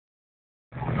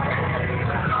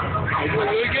We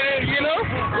get it, you know?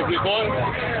 Is it going?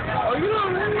 Oh, you know,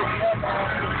 man.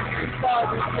 Start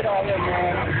this shit out here,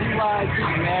 man. DYG,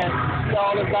 man. See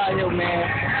all this out here, man.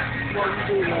 What we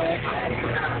do, man.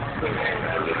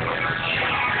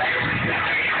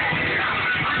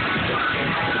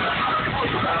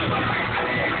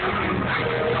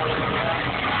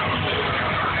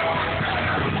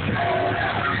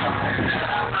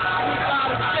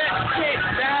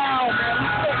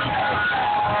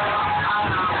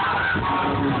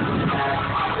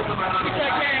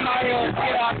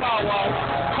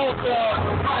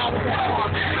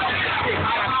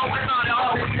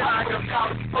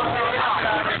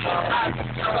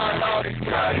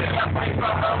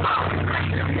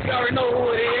 You already know who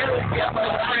it is. Yeah, my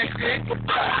friend shit.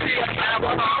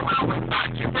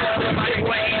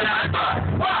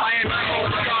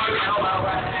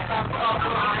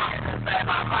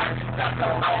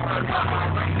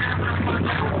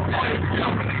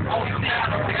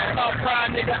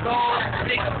 Niggas go,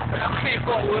 can't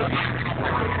go with.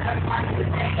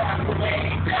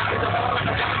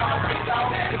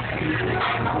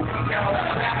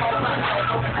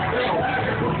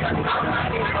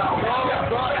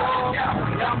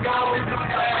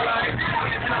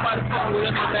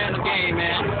 Understand the game,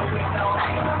 man.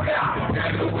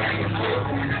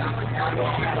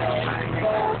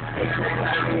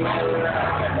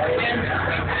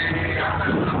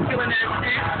 Killing that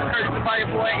shit. First by your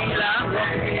boy Eli.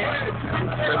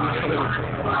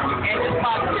 And this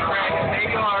positive brand, man.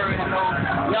 You already know.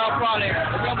 Y'all probably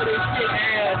remember this shit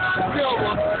as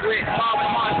silver with Marvel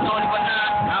Martin on it, but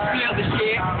now I feel the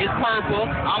shit. It's purple.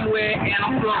 I'm wet and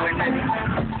I'm flowing.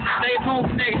 Stay tuned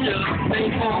for next year. Stay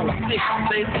tuned.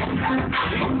 Stay tuned.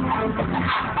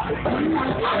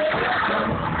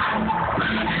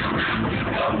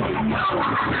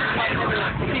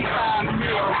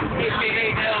 AKA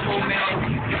Elbow, man.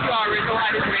 You already know how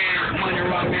this man money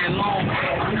run, man. Long, man.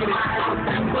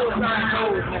 Full time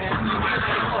goals, man.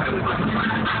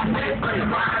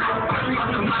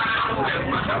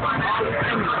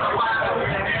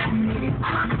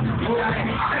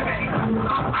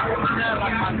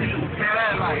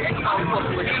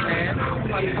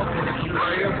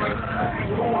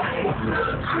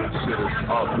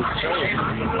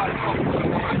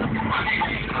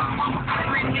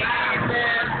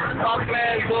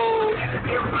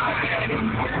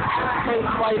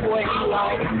 White boy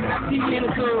Eli, he in the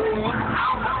room,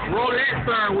 roll that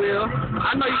steering wheel.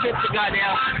 I know you get the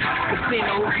goddamn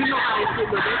casino. You know how this shit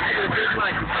look. This shit look just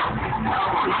like this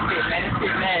shit, man. This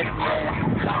shit nasty, man.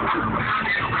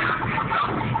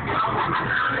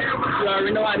 You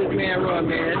already know how this man run,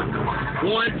 man.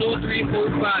 1, 2, 3,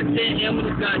 4, 5, 10 M with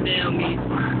this goddamn me.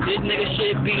 This nigga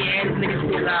shit beat and this nigga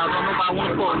shit loud. Don't nobody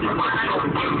wanna fuck with this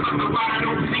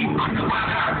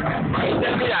Hey,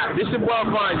 check me out. This your boy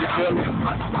Vaughn, you feel me?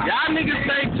 Y'all niggas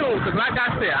stay tuned, cause like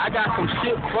I said, I got some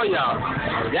shit for y'all.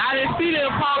 Y'all didn't see the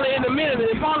Impala in a minute.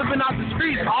 The Impala been out the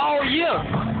streets all year.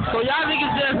 So y'all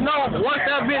niggas just know once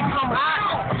that bitch come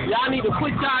out, y'all need to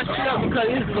put y'all shit up because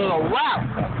this is a wrap.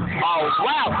 Oh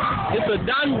wow. It's a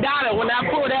done dollar when I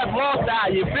pull that monster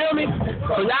out, you feel me?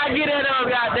 So y'all get that up,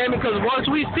 goddamn it, because once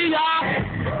we see y'all,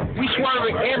 we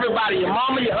swerving everybody, your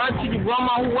mama, your auntie, your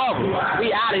grandma, whoever.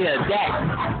 We out of here,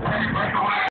 that.